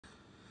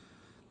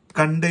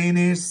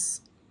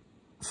Containers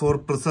for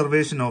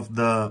preservation of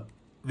the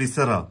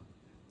viscera.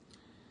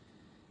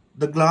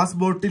 The glass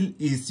bottle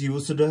is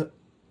used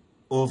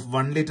of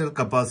 1 liter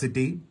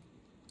capacity,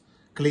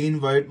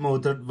 clean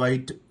white-mouthed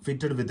white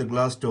fitted with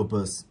glass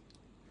toppers.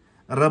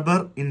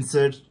 Rubber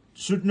insert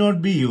should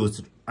not be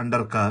used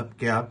under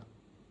cap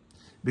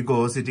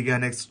because it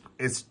can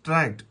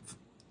extract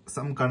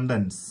some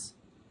contents,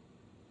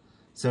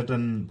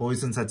 certain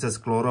poisons such as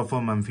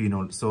chloroform and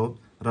phenol. So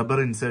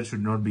rubber insert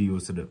should not be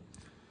used.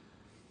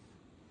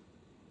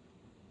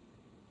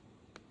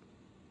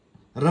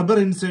 Rubber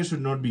insert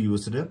should not be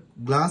used.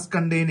 Glass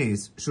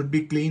containers should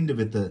be cleaned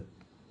with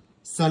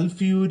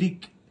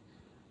sulfuric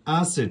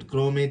acid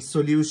chromate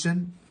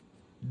solution,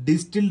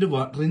 rinsed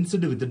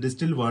with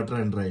distilled water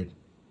and dried.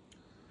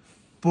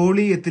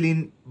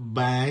 Polyethylene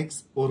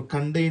bags or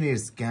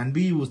containers can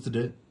be used,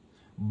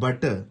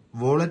 but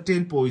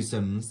volatile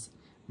poisons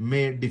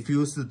may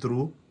diffuse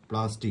through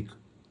plastic.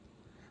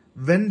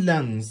 When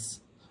lungs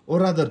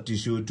or other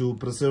tissue to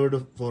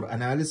preserved for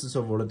analysis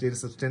of volatile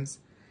substance,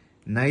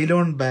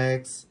 nylon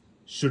bags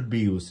should be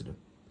used.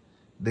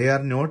 They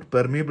are not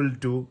permeable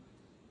to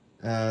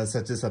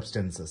such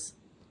substances.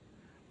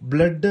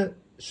 Blood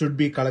should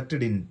be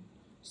collected in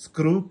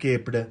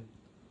screw-capped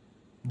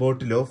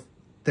bottle of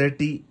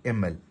 30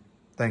 ml.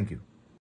 Thank you.